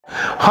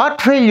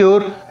Heart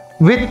failure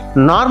with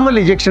normal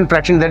ejection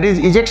fraction, that is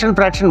ejection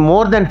fraction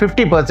more than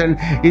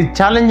 50%, is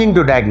challenging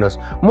to diagnose.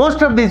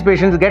 Most of these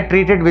patients get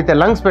treated with a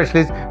lung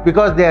specialist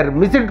because they are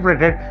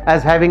misinterpreted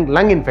as having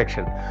lung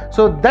infection.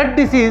 So that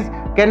disease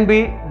can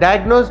be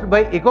diagnosed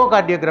by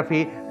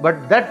echocardiography,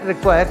 but that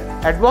requires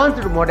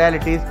advanced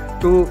modalities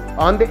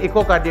on the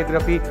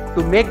echocardiography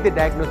to make the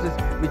diagnosis,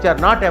 which are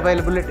not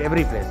available at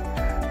every place.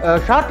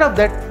 Short of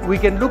that, we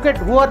can look at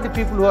who are the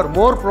people who are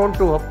more prone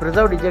to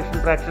preserved ejection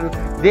fraction,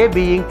 they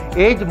being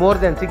age more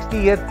than 60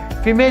 years,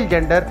 female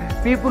gender,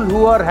 people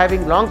who are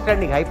having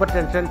long-standing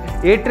hypertension,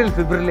 atrial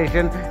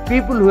fibrillation,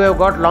 people who have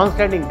got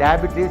long-standing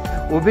diabetes,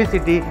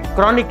 obesity,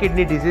 chronic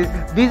kidney disease.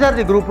 These are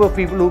the group of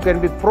people who can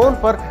be prone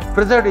for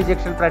preserved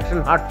ejection fraction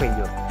heart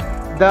failure.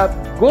 The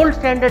gold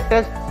standard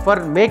test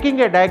for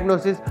making a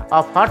diagnosis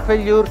of heart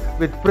failure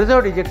with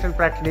preserved ejection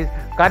fraction is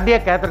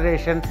cardiac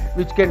catheterization,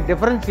 which can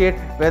differentiate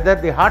whether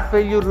the heart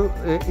failure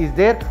is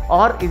there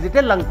or is it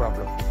a lung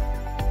problem.